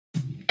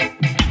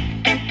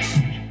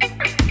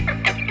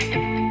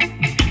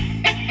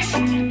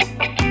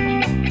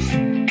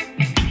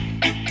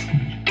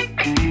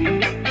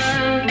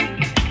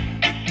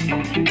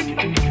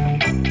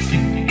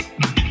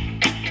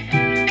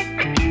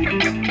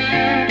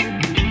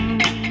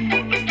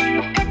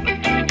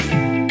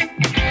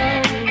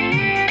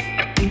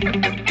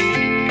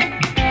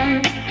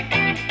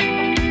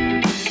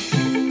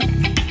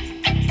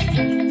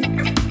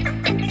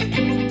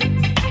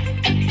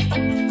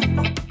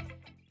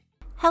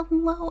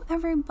Hello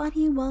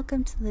everybody,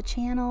 welcome to the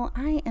channel.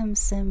 I am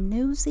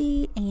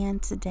Simnoobsie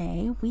and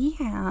today we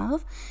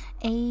have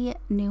a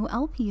new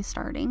LP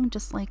starting,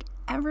 just like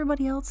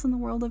everybody else in the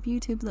world of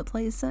YouTube that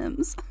plays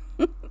Sims.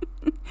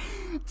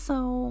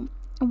 So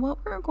what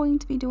we're going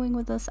to be doing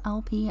with this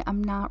LP,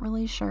 I'm not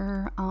really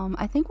sure.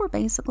 I think we're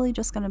basically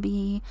just going to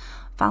be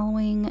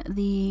following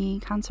the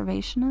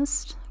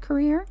conservationist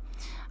career.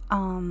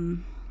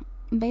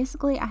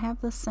 Basically I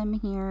have this sim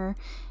here,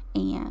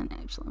 and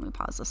actually let me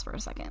pause this for a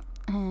second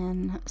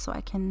and so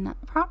I can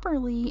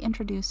properly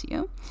introduce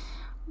you.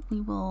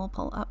 We will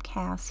pull up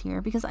Cass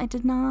here because I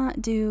did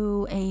not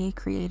do a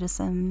create a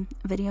sim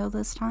video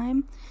this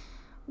time,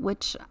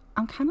 which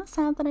I'm kind of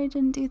sad that I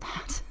didn't do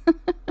that.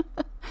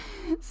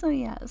 So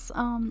yes,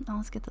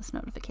 let's get this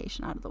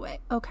notification out of the way.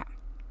 Okay,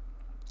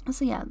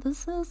 so yeah,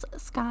 this is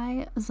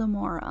Skye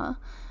Zamora,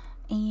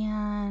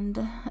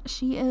 and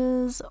she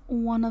is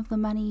one of the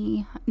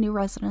many new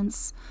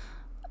residents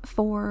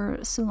for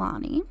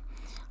Sulani.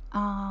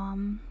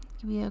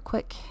 Give you a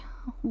quick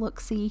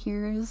look-see.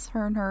 Here is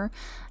her in her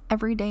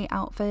everyday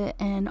outfit,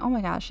 and oh my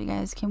gosh, you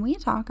guys, can we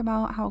talk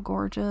about how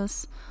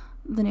gorgeous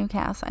the new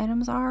cast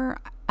items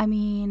are? I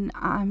mean,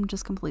 I'm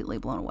just completely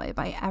blown away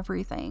by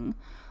everything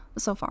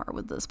so far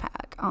with this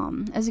pack.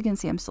 As you can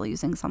see, I'm still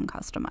using some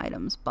custom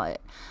items,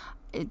 but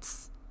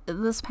it's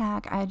this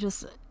pack, I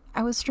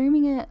was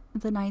streaming it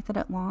the night that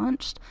it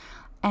launched,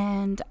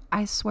 and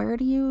I swear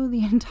to you,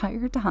 the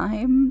entire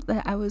time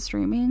that I was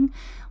streaming,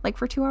 like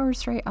for 2 hours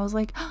straight, I was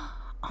like,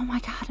 oh my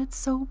god, it's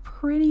so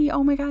pretty.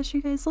 Oh my gosh,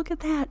 you guys, look at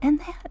that, and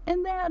that,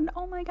 and that. And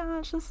oh my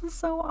gosh, this is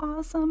so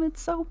awesome.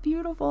 It's so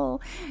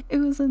beautiful. It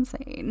was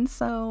insane.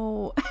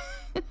 So,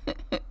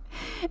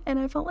 and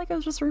I felt like I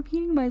was just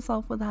repeating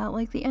myself with that,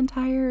 like the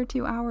entire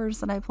 2 hours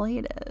that I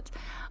played it.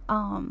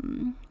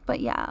 But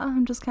yeah,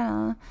 I'm just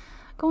kind of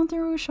going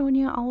through, showing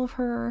you all of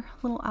her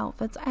little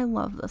outfits. I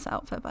love this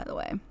outfit, by the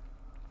way.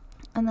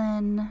 And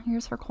then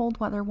here's her cold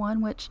weather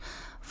one, which,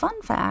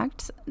 fun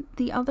fact,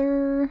 the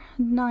other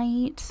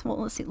night,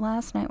 well, let's see,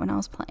 last night when I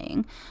was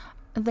playing,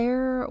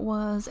 there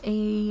was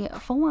a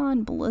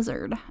full-on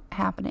blizzard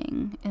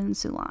happening in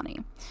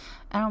Sulani.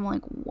 And I'm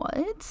like,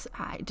 what?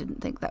 I didn't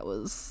think that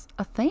was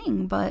a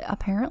thing, but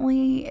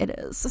apparently it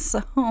is.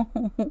 So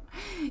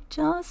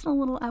just a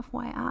little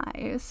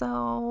FYI.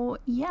 So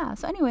yeah,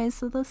 so anyways,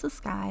 so this is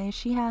Skye.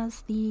 She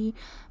has the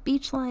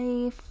beach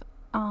life,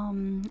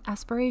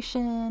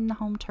 aspiration,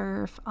 home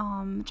turf,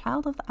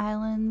 child of the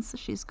islands,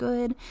 she's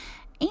good,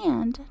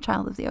 and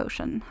child of the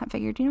ocean. I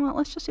figured, you know what,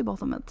 let's just do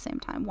both of them at the same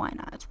time, why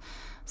not?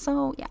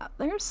 So yeah,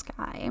 there's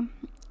Skye.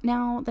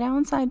 Now the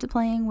downside to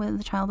playing with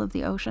the child of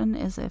the ocean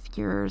is if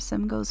your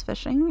sim goes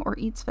fishing or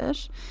eats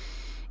fish,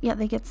 yeah,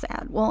 they get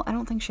sad. Well, I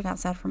don't think she got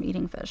sad from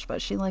eating fish,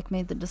 but she like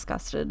made the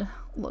disgusted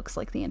looks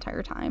like the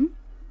entire time.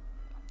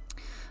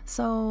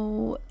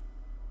 So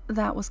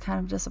that was kind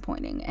of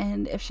disappointing.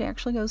 And if she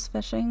actually goes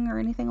fishing or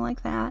anything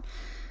like that,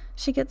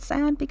 she gets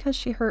sad because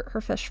she hurt her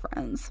fish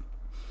friends.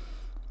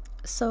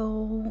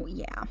 So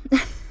yeah.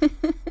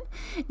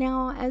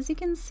 Now, as you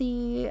can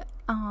see,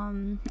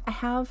 I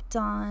have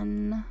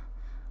done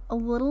a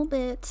little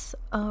bit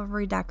of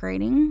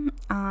redecorating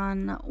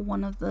on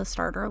one of the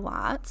starter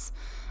lots.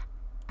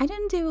 I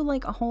didn't do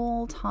like a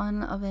whole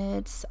ton of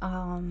it.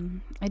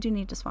 I do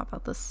need to swap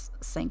out this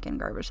sink and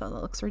garbage, so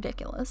that looks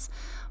ridiculous.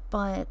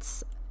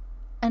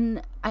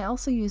 And I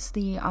also used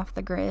the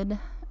off-the-grid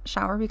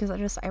shower because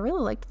I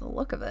really liked the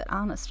look of it,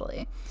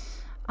 honestly.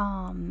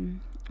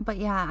 But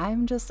yeah,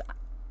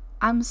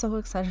 I'm so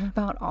excited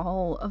about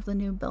all of the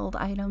new build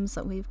items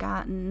that we've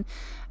gotten.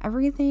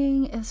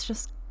 Everything is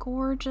just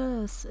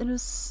gorgeous. It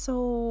is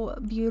so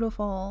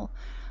beautiful.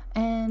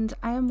 And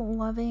I am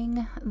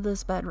loving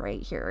this bed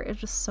right here. It's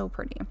just so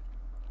pretty.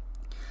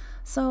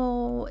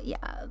 So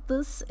yeah,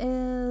 this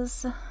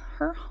is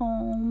her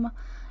home.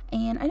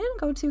 And I didn't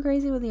go too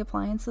crazy with the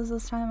appliances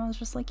this time. I was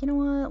just like, you know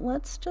what,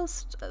 let's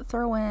just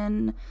throw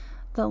in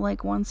the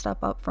like one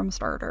step up from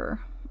starter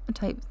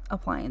type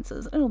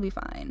appliances. It'll be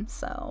fine.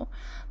 So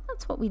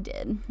that's what we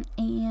did.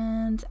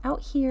 And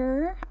out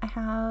here I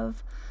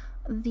have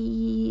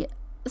the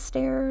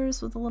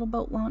stairs with a little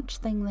boat launch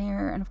thing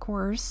there, and of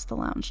course the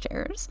lounge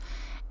chairs.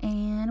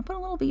 And I put a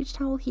little beach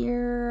towel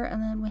here,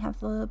 and then we have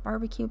the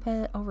barbecue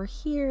pit over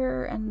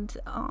here, and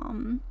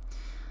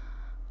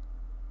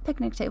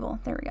picnic table.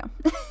 There we go.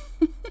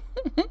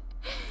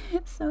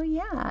 So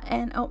yeah,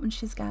 and oh, and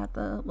she's got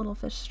the little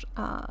fish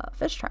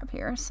trap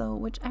here, so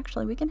which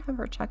actually we can have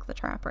her check the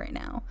trap right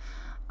now.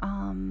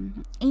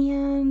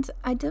 And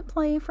I did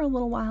play for a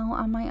little while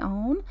on my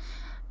own,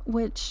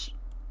 which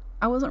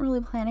I wasn't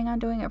really planning on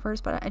doing at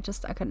first, but I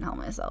couldn't help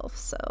myself.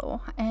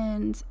 So,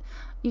 and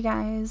you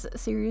guys,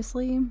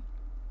 seriously,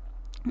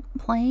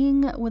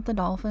 playing with the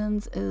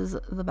dolphins is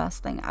the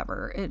best thing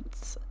ever.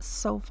 It's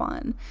so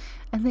fun,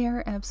 and they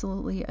are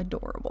absolutely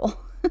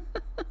adorable.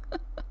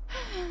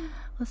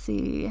 Let's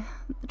see,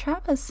 the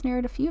trap has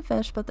snared a few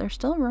fish, but there's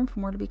still room for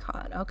more to be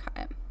caught.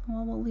 Okay,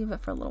 Well, we'll leave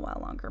it for a little while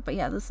longer. But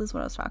yeah, this is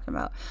what I was talking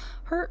about.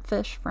 Hurt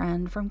fish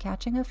friend from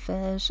catching a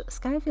fish.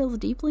 Skye feels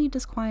deeply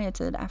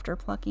disquieted after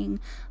plucking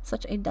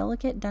such a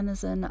delicate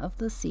denizen of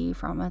the sea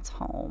from its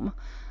home.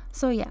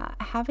 So yeah,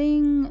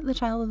 having the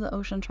child of the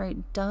ocean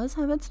trait does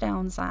have its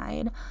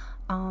downside.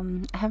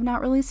 I have not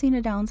really seen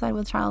a downside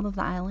with child of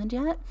the island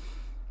yet.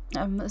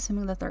 I'm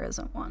assuming that there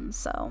isn't one.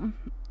 So,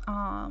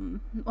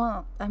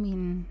 well, I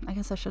mean, I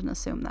guess I shouldn't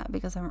assume that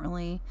because I haven't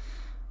really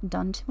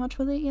done too much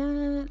with it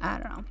yet. I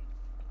don't know.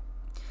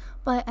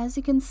 But as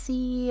you can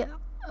see,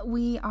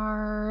 we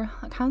are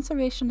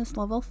conservationist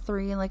level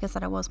 3. Like I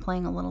said, I was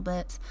playing a little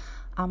bit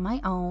on my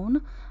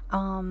own.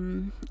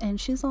 And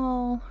she's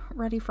all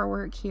ready for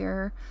work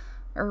here,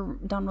 or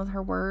done with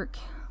her work,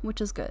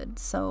 which is good.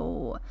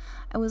 So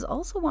I was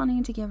also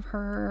wanting to give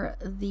her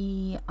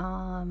the,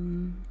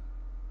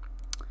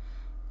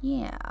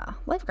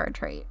 lifeguard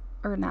trait.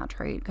 Or not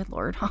trait, good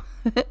lord.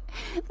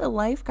 The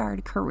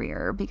lifeguard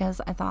career,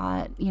 because I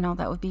thought, you know,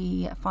 that would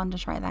be fun to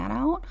try that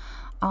out.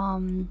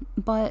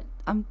 But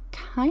I'm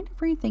kind of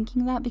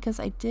rethinking that because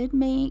I did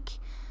make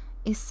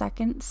a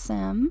second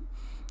sim,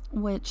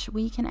 which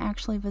we can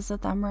actually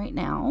visit them right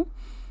now.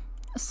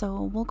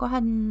 So we'll go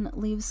ahead and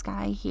leave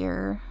Skye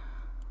here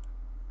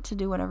to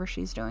do whatever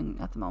she's doing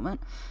at the moment,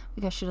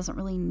 because she doesn't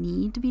really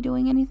need to be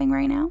doing anything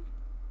right now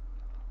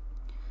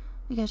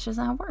because she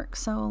doesn't have work.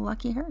 So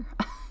lucky her.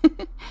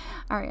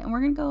 Alright, and we're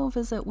gonna go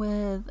visit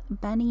with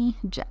Benny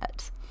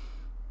Jet,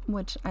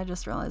 which I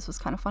just realized was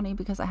kind of funny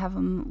because I have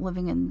him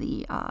living in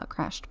the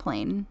crashed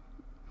plane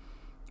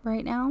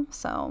right now.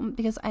 So,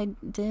 because I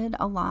did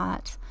a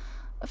lot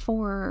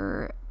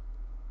for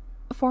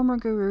former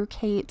guru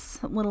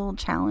Kate's little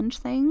challenge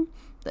thing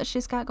that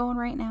she's got going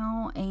right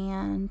now,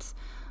 and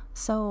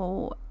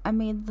so I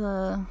made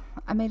a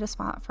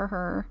spot for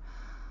her,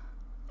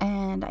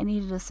 and I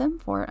needed a sim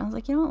for it. I was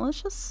like, you know what,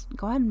 let's just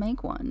go ahead and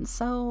make one.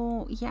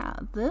 So yeah,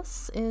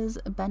 this is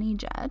Benny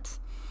Jet.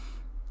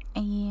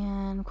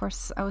 And of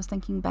course I was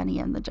thinking Benny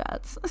and the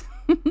Jets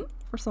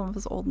for some of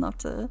us old enough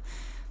to,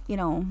 you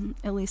know,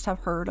 at least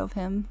have heard of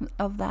him,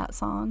 of that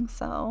song.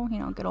 So, you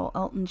know, good old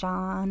Elton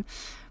John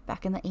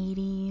back in the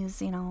 80s,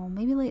 you know,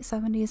 maybe late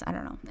 70s. I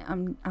don't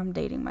know. I'm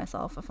dating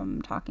myself if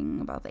I'm talking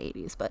about the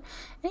 80s. But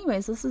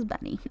anyways, this is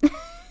Benny.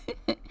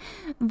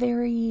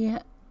 Very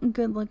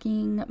good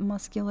looking,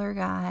 muscular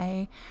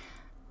guy.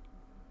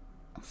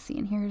 Let's see,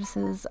 and here's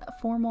his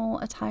formal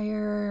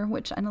attire,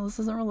 which I know this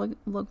doesn't really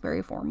look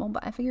very formal,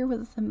 but I figure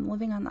with him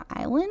living on the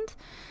island,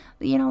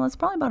 you know, that's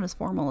probably about as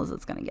formal as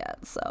it's gonna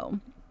get. So,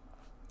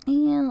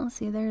 and let's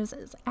see, there's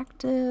his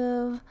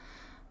active,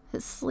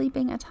 his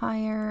sleeping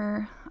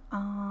attire,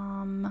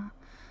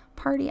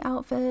 party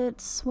outfit,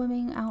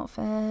 swimming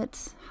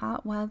outfit,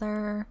 hot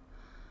weather,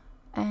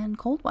 and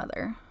cold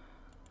weather.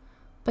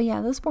 But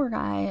yeah, this poor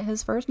guy,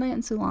 his first night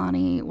in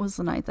Sulani was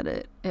the night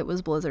that it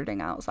was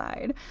blizzarding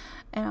outside.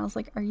 And I was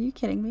like, are you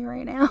kidding me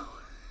right now?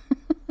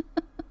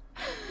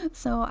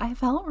 So I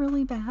felt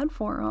really bad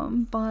for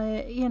him.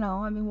 But, you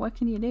know, I mean, what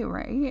can you do,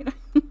 right?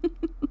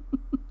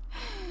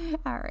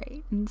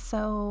 Alright, and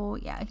so,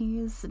 yeah,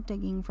 he's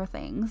digging for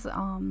things.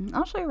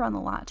 I'll show you around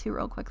the lot, too,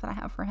 real quick that I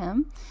have for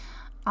him.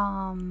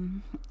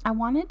 I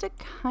wanted to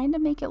kind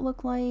of make it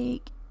look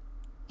like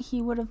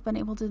he would have been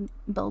able to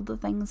build the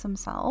things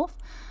himself.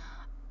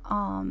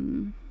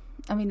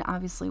 I mean,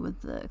 obviously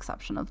with the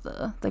exception of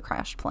the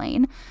crashed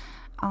plane.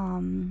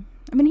 I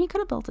mean, he could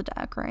have built a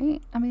deck,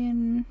 right? I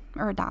mean,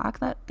 or a dock.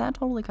 That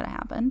totally could have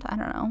happened. I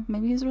don't know.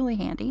 Maybe he's really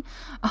handy.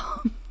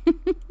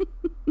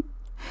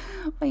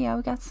 But yeah,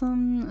 we got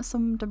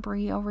some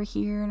debris over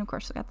here, and of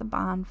course we got the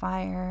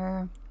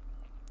bonfire.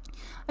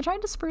 I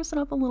tried to spruce it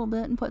up a little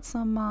bit and put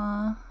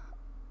some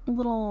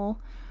little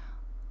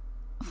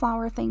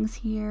flower things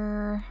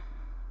here.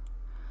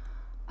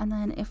 And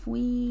then if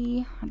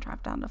we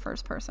drop down to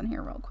first person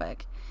here real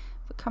quick,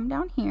 if we come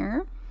down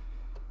here,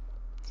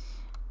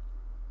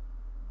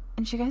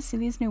 and you guys see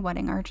these new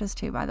wedding arches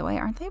too, by the way,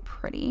 aren't they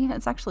pretty?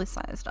 It's actually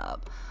sized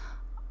up.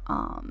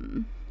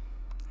 Come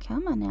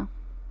on now.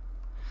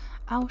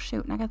 Oh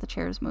shoot, and I got the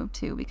chairs moved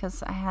too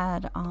because I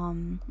had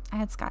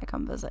Skye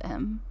come visit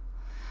him.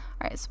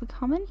 Alright, so we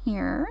come in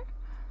here,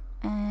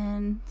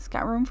 and it's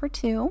got room for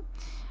 2.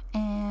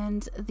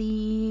 And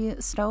the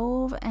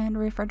stove and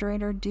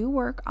refrigerator do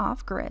work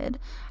off-grid.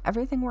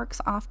 Everything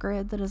works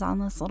off-grid that is on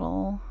this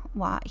little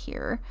lot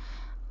here.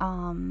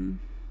 Because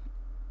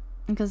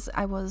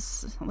I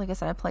was, like I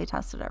said, I play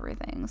tested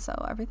everything, so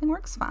everything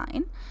works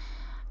fine.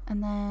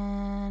 And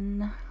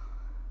then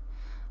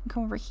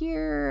come over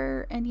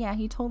here, and yeah,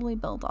 he totally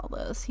built all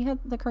this. He had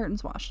the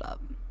curtains washed up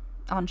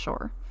on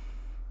shore,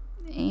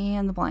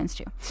 and the blinds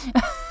too.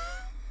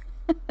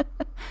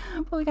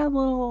 But we got a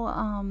little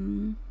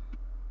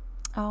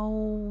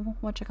oh,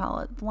 what you call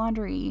it,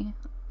 laundry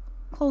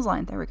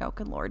clothesline. There we go.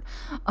 Good lord.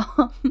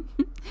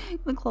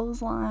 The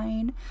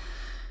clothesline,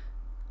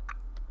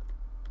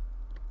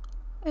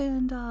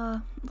 and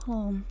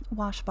little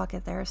wash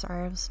bucket there.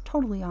 Sorry, I was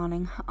totally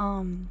yawning.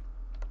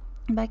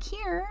 Back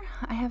here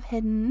I have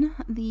hidden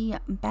the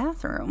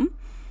bathroom,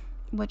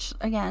 which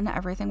again,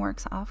 everything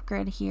works off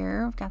grid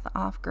here. We've got the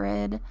off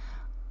grid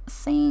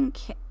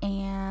sink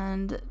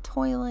and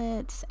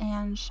toilet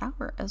and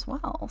shower as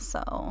well.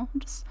 So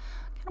just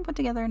kind of put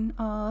together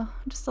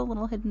just a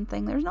little hidden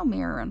thing. There's no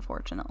mirror,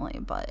 unfortunately,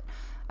 but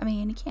I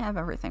mean, you can't have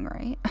everything,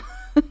 right?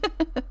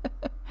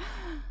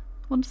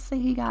 We'll just say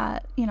he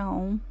got, you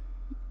know,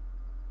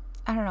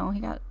 I don't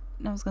know,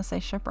 I was gonna say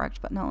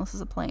shipwrecked, but no, this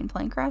is a plane.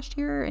 Plane crashed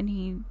here,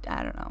 and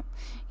I don't know,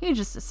 he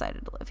just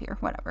decided to live here,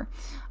 whatever.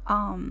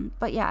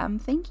 But yeah, I'm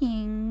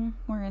thinking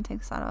we're gonna take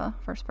this out of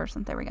first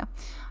person. There we go.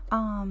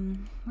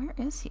 Where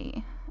is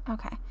he?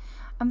 Okay.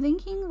 I'm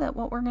thinking that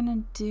what we're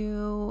gonna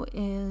do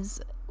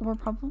is we're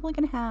probably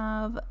gonna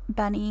have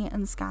Benny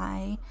and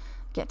Skye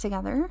get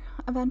together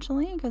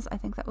eventually, because I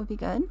think that would be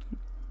good.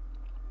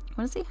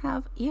 What does he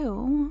have?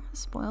 Ew,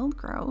 spoiled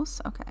gross.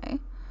 Okay.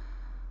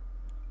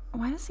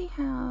 Why does he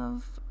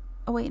have...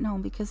 Oh, wait, no,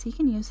 because he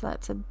can use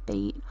that to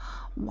bait.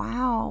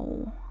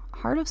 Wow.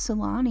 Heart of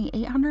Sulani,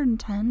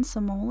 810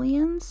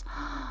 simoleons.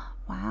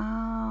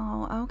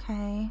 Wow,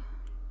 okay.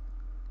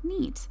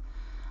 Neat.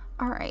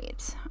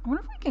 Alright. I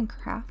wonder if we can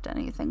craft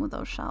anything with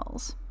those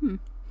shells.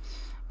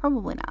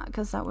 Probably not,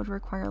 because that would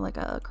require like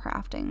a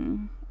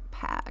crafting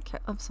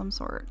pack of some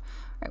sort.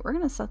 Alright, we're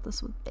going to set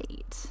this with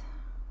bait.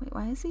 Wait,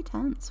 why is he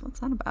tense? What's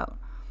that about?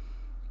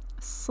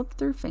 Slipped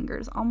through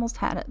fingers. Almost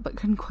had it, but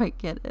couldn't quite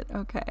get it.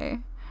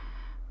 Okay.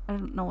 I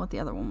don't know what the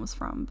other one was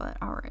from, but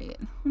alright.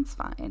 It's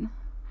fine.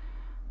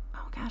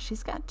 Oh gosh,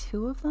 he's got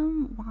 2 of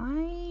them?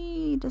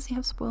 Why does he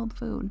have spoiled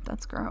food?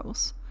 That's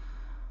gross.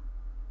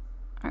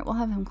 Alright, we'll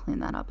have him clean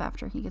that up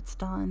after he gets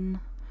done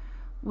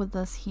with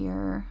this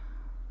here.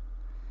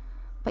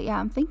 But yeah,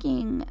 I'm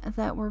thinking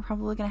that we're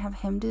probably going to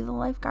have him do the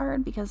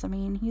lifeguard, because, I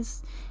mean,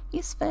 he's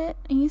fit,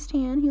 and he's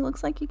tan, he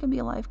looks like he could be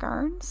a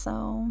lifeguard,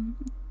 so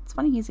it's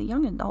funny, he's a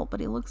young adult, but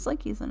he looks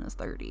like he's in his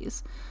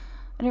 30s.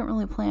 I didn't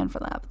really plan for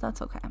that, but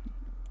that's okay.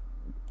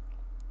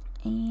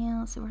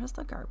 And let's see, where's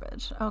the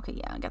garbage? Okay,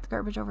 yeah, I got the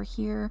garbage over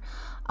here.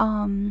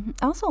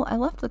 Also, I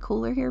left the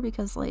cooler here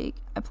because, like,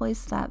 I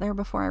placed that there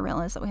before I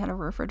realized that we had a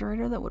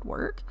refrigerator that would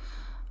work.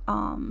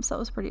 So it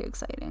was pretty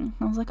exciting.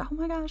 I was like, oh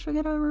my gosh, we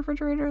got a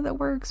refrigerator that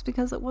works,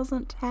 because it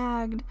wasn't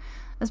tagged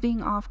as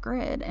being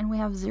off-grid, and we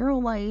have 0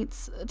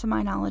 lights, to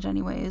my knowledge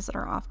anyways, that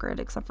are off-grid,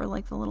 except for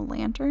like the little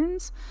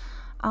lanterns,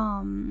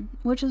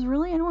 which is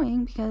really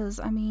annoying, because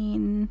I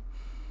mean,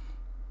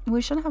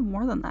 we should have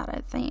more than that,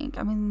 I think.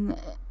 I mean,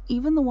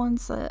 even the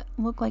ones that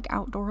look like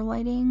outdoor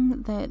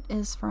lighting that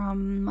is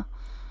from,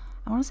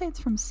 I want to say it's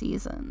from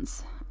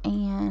Seasons,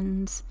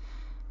 and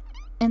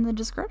in the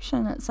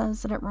description it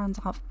says that it runs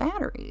off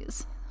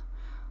batteries,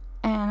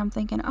 and I'm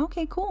thinking,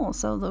 okay, cool,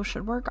 so those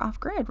should work off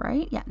grid,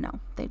 right? Yeah, no,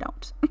 they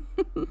don't.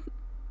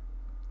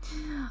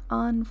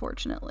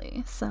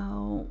 Unfortunately.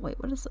 So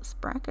wait, what is this?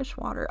 Brackish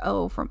water.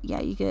 Oh,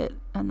 yeah, you get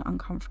an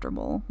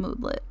uncomfortable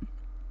moodlet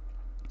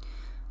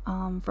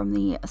from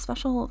the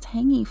special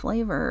tangy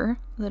flavor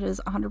that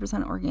is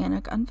 100%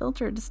 organic,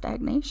 unfiltered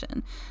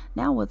stagnation,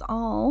 now with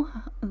all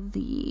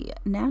the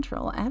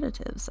natural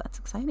additives. That's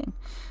exciting.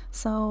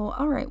 So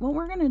alright, what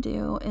we're gonna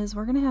do is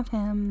we're gonna have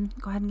him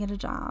go ahead and get a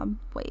job.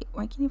 Wait,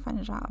 why can't he find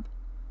a job?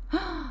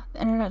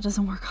 The internet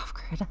doesn't work off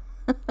grid.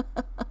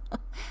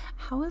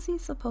 How is he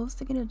supposed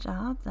to get a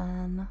job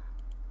then?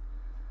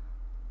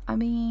 I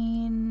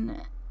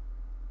mean,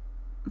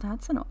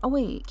 that's an... Oh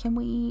wait, can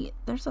we...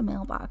 There's a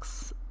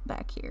mailbox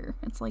back here.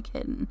 It's like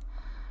hidden.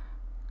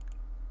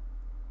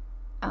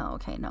 Oh,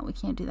 okay, no, we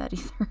can't do that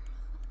either.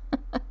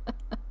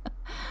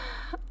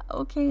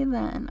 Okay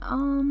then,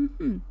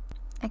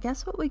 I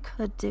guess what we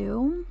could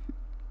do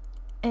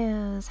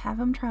is have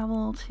him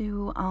travel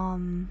to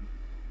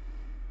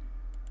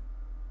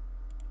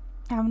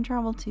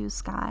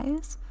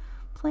Skye's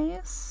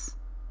place.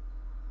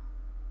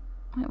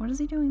 Wait, what is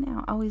he doing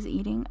now? Oh, he's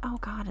eating. Oh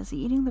god, is he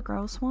eating the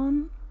gross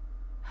one?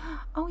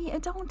 Oh yeah,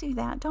 don't do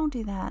that. Don't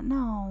do that.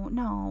 No,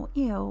 no,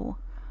 ew.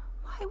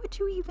 Why would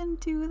you even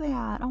do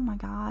that? Oh my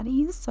god,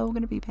 he's so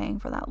gonna be paying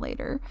for that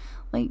later.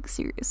 Like,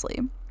 seriously.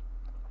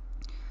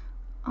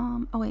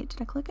 Oh wait,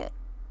 did I click it?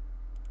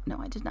 No,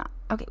 I did not.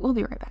 Okay, we'll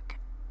be right back.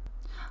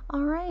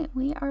 Alright,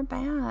 we are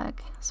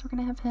back. So we're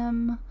gonna have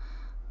him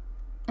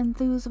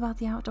enthuse about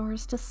the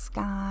outdoors to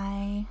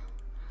Skye.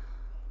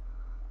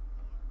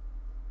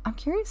 I'm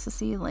curious to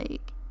see,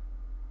 like,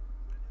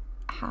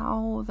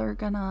 how they're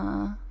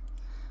gonna...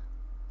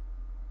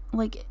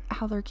 like,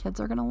 how their kids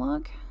are gonna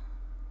look,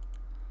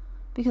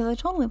 because I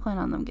totally plan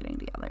on them getting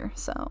together.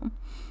 So,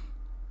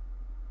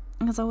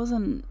 because I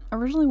wasn't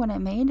originally, when I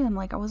made him,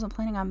 like, I wasn't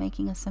planning on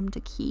making a sim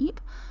to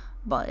keep,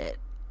 but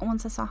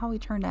once I saw how he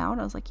turned out,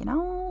 I was like, you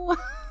know,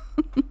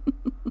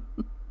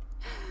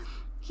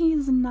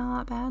 he's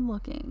not bad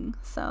looking.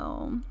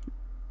 So,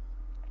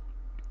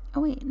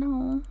 oh wait,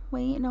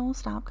 no,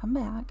 stop, come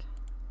back.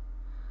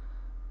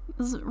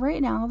 'Cause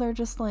right now they're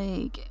just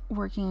like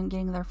working on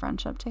getting their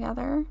friendship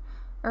together,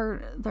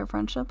 or their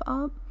friendship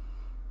up,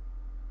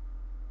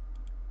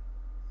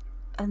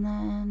 and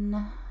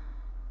then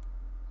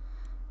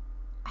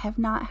I have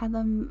not had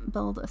them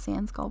build a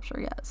sand sculpture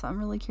yet, so I'm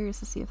really curious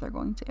to see if they're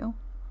going to.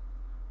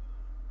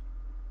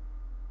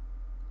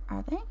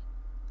 Are they?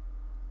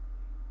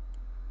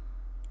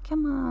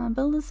 Come on,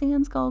 build a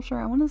sand sculpture.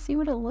 I want to see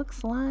what it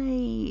looks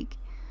like.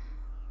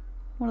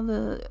 One of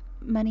the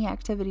many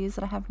activities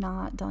that I have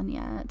not done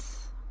yet.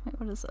 Wait,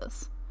 what is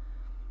this?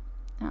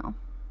 Oh.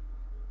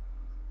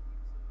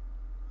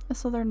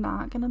 So they're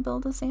not going to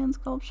build a sand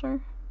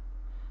sculpture?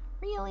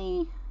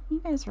 Really?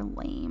 You guys are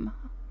lame.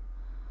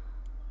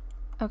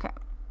 Okay.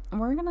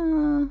 We're going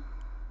to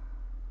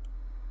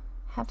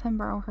have him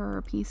borrow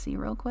her PC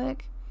real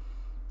quick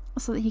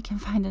so that he can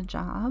find a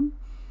job.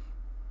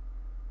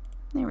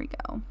 There we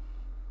go.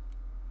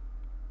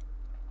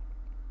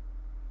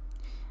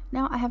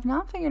 Now, I have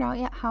not figured out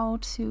yet how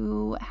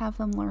to have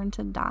them learn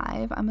to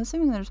dive. I'm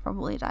assuming there's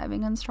probably a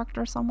diving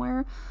instructor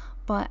somewhere,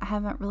 but I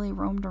haven't really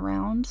roamed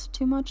around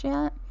too much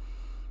yet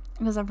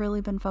because I've really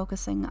been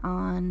focusing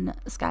on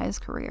Skye's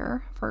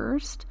career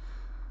first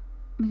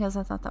because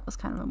I thought that was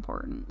kind of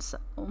important. So,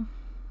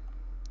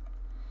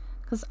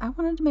 because I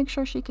wanted to make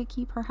sure she could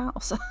keep her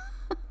house.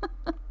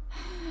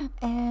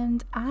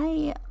 And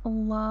I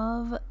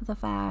love the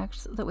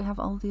fact that we have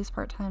all of these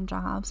part-time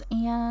jobs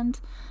and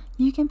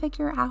you can pick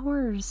your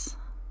hours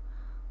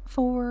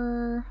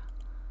for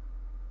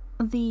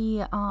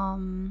the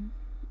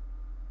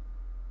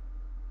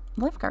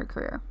lifeguard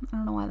career. I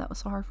don't know why that was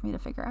so hard for me to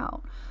figure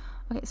out.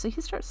 Okay, so he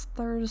starts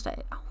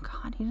Thursday. Oh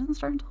god, he doesn't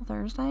start until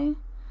Thursday?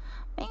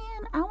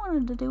 Man, I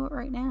wanted to do it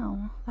right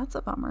now. That's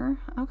a bummer.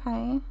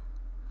 Okay.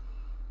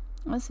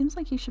 Well, it seems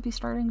like he should be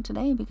starting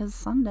today because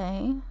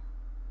Sunday.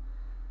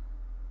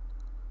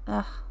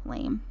 Ugh,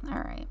 lame.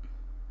 Alright.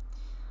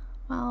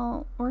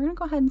 Well, we're gonna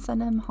go ahead and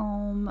send him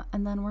home,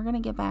 and then we're gonna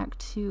get back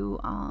to,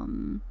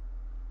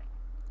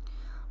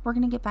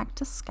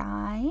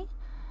 Skye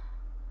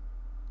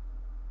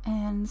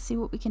and see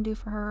what we can do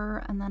for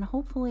her, and then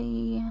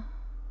hopefully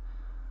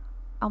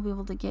I'll be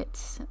able to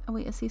get, oh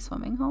wait, is he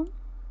swimming home?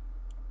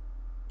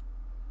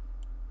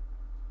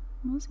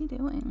 What was he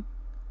doing?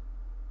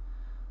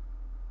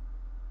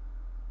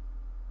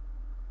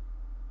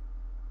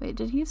 Wait,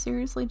 did he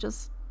seriously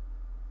just...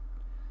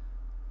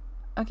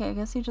 Okay, I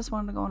guess he just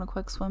wanted to go on a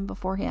quick swim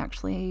before he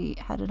actually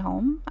headed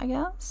home, I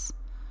guess?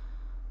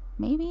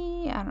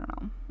 Maybe? I don't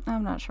know.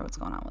 I'm not sure what's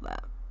going on with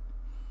that.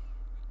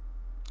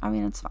 I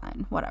mean, it's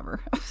fine. Whatever.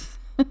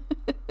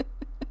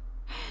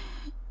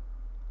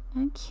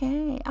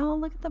 Okay. Oh,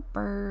 look at the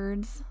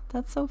birds.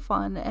 That's so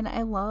fun. And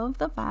I love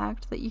the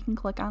fact that you can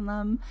click on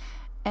them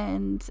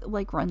and,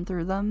 like, run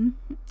through them.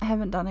 I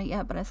haven't done it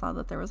yet, but I saw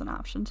that there was an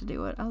option to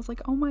do it. I was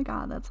like, oh my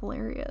god, that's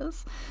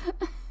hilarious.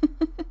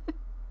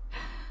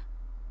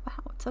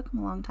 Wow, it took him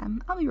a long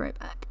time. I'll be right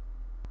back.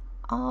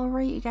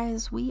 Alright, you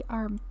guys, we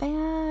are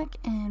back,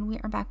 and we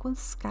are back with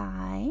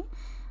Skye.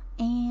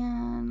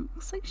 And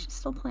looks like she's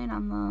still playing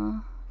on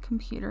the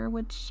computer,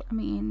 which, I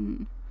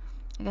mean,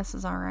 I guess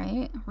is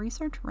alright.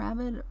 Research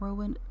rabid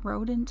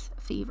rodent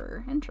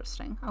fever.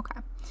 Interesting. Okay.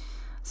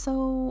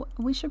 So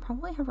we should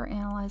probably have her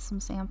analyze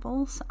some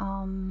samples,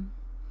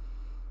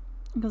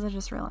 because I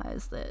just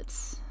realized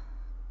that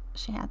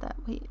she had that.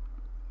 Wait.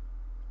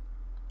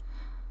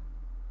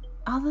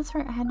 Oh, that's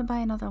right. I had to buy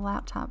another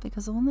laptop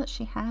because the one that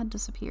she had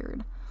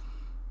disappeared.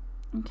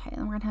 Okay,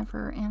 then we're gonna have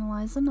her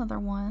analyze another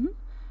one.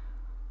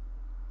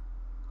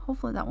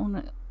 Hopefully that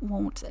one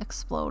won't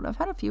explode. I've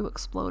had a few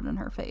explode in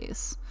her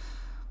face,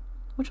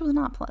 which was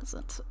not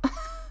pleasant.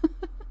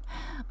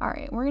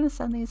 Alright, we're gonna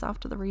send these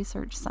off to the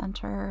research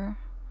center.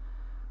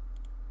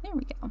 There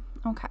we go.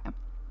 Okay.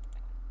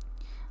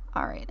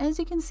 Alright, as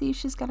you can see,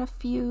 she's got a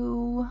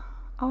few...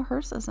 Oh,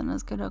 hers isn't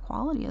as good a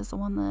quality as the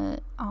one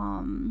that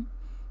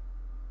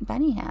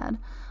Benny had.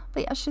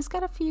 But yeah, she's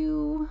got a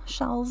few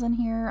shelves in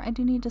here. I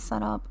do need to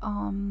set up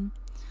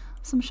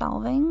some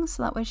shelving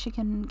so that way she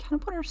can kind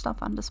of put her stuff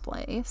on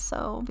display.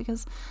 So,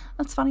 because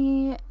it's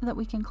funny that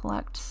we can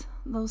collect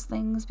those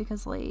things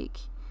because, like...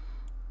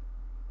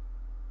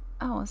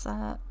 Oh, is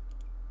that...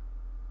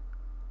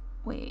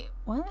 Wait,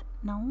 what?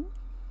 No?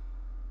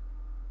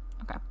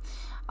 Okay.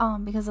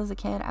 Because as a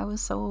kid, I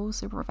was so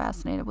super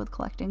fascinated with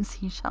collecting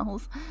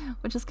seashells,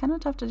 which is kind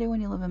of tough to do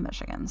when you live in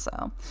Michigan,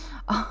 so...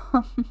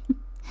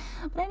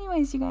 But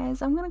anyways, you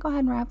guys, I'm gonna go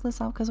ahead and wrap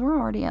this up because we're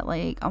already at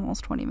like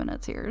almost 20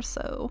 minutes here.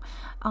 So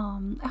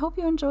I hope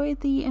you enjoyed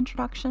the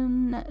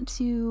introduction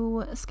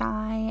to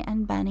Skye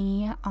and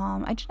Benny.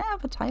 I didn't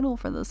have a title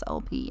for this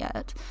LP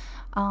yet,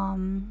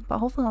 but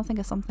hopefully I'll think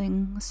of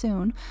something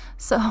soon.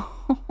 So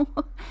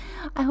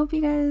I hope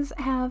you guys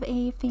have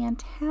a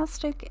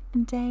fantastic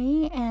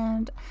day,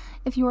 and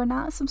if you are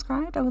not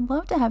subscribed, I would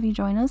love to have you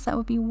join us. That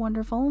would be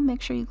wonderful.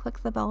 Make sure you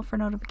click the bell for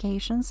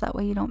notifications, that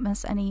way you don't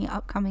miss any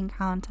upcoming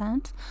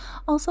content.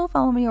 Also,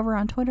 follow me over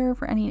on Twitter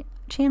for any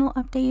channel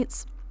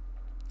updates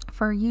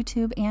for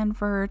YouTube and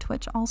for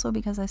Twitch also,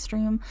 because I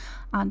stream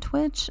on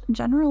Twitch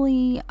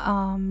generally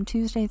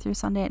Tuesday through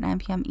Sunday at 9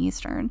 p.m.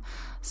 Eastern.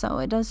 So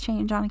it does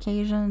change on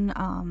occasion.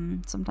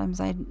 Sometimes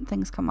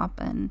things come up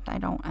and I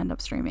don't end up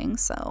streaming.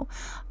 So,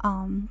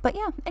 but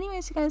yeah,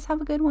 anyways, you guys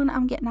have a good one.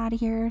 I'm getting out of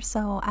here,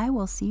 so I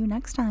will see you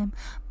next time.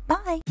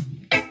 Bye!